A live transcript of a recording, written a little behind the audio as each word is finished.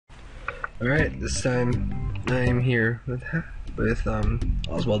Alright, this time I am here with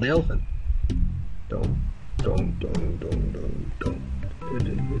Oswald the elephant.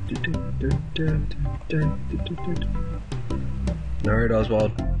 Alright,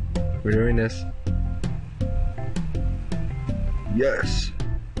 Oswald, we're doing this. Yes!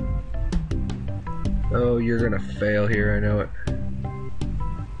 Oh, you're gonna fail here, I know it.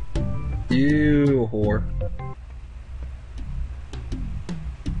 You whore.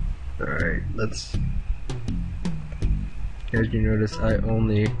 Alright, let's... As you notice, I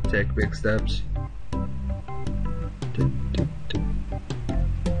only take big steps.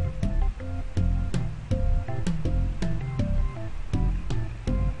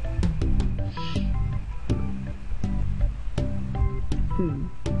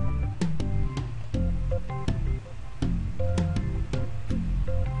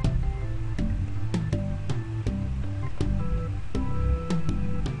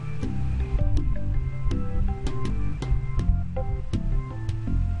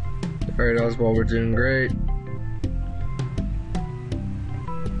 Alright, Oswald, we're doing great.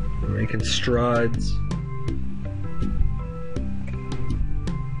 We're making strides.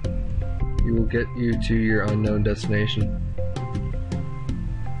 You will get you to your unknown destination.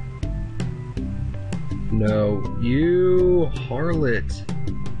 No, you harlot.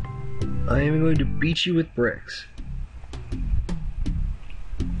 I am going to beat you with bricks.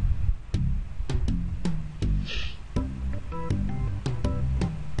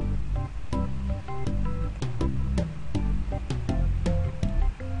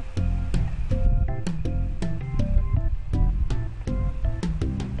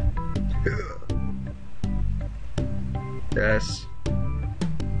 Yes.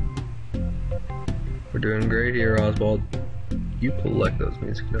 We're doing great here, Oswald. You collect those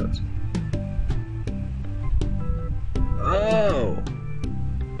music notes. Oh!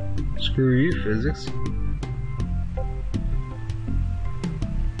 Screw you, physics.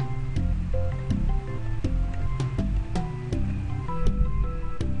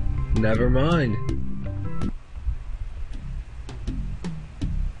 Never mind.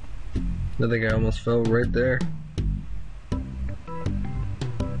 I think I almost fell right there.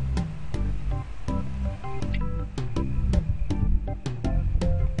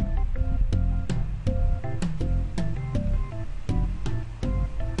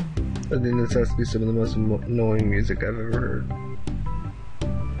 I think this has to be some of the most annoying music I've ever heard.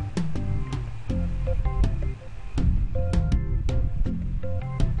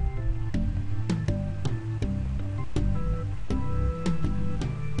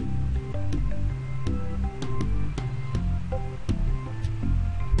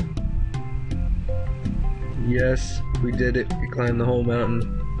 Yes, we did it. We climbed the whole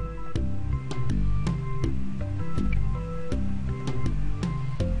mountain.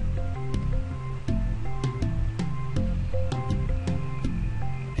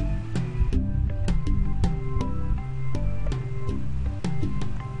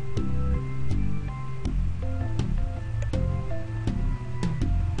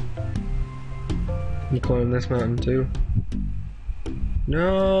 You climb this mountain too?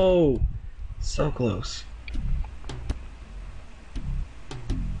 No! So close.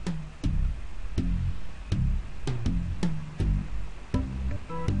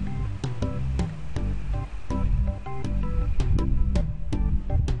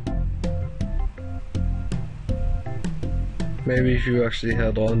 Maybe if you actually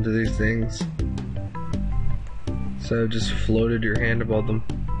held on to these things, so just floated your hand above them.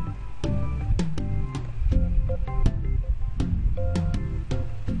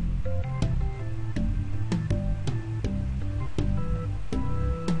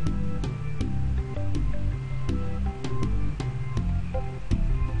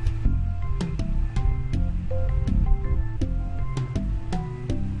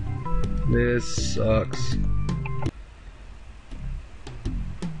 This sucks.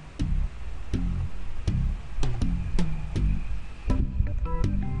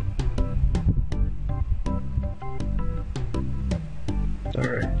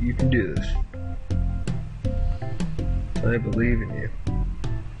 Alright, you can do this. I believe in you.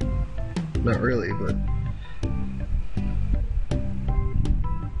 Not really, but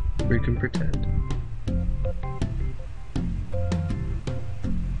we can pretend.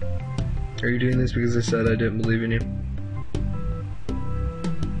 Are you doing this because I said I didn't believe in you?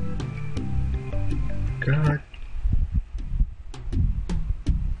 God.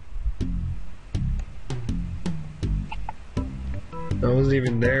 I wasn't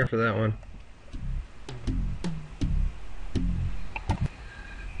even there for that one.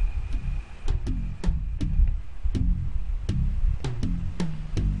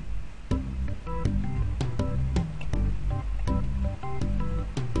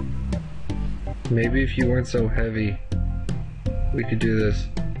 Maybe if you weren't so heavy, we could do this.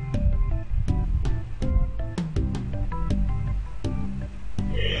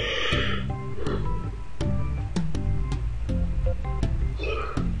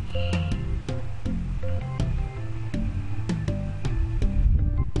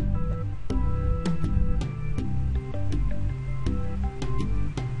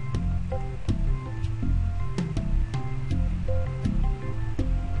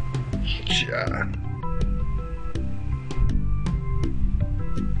 Yeah.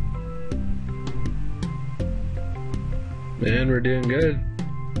 Man, we're doing good.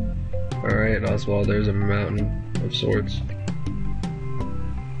 Alright, Oswald, there's a mountain of sorts.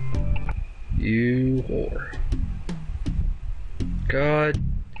 You whore. God.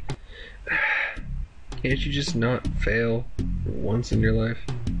 Can't you just not fail for once in your life?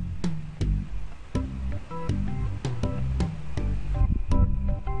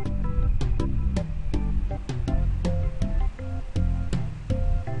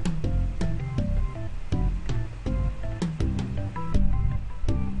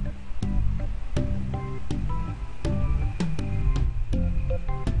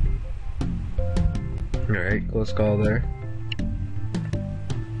 Alright, close call there.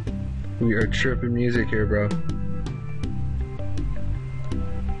 We are tripping music here, bro.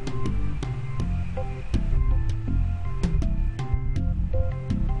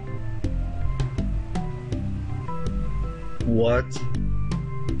 What?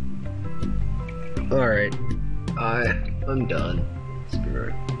 Alright. I'm done. Screw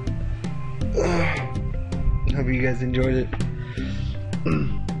it. Hope you guys enjoyed it.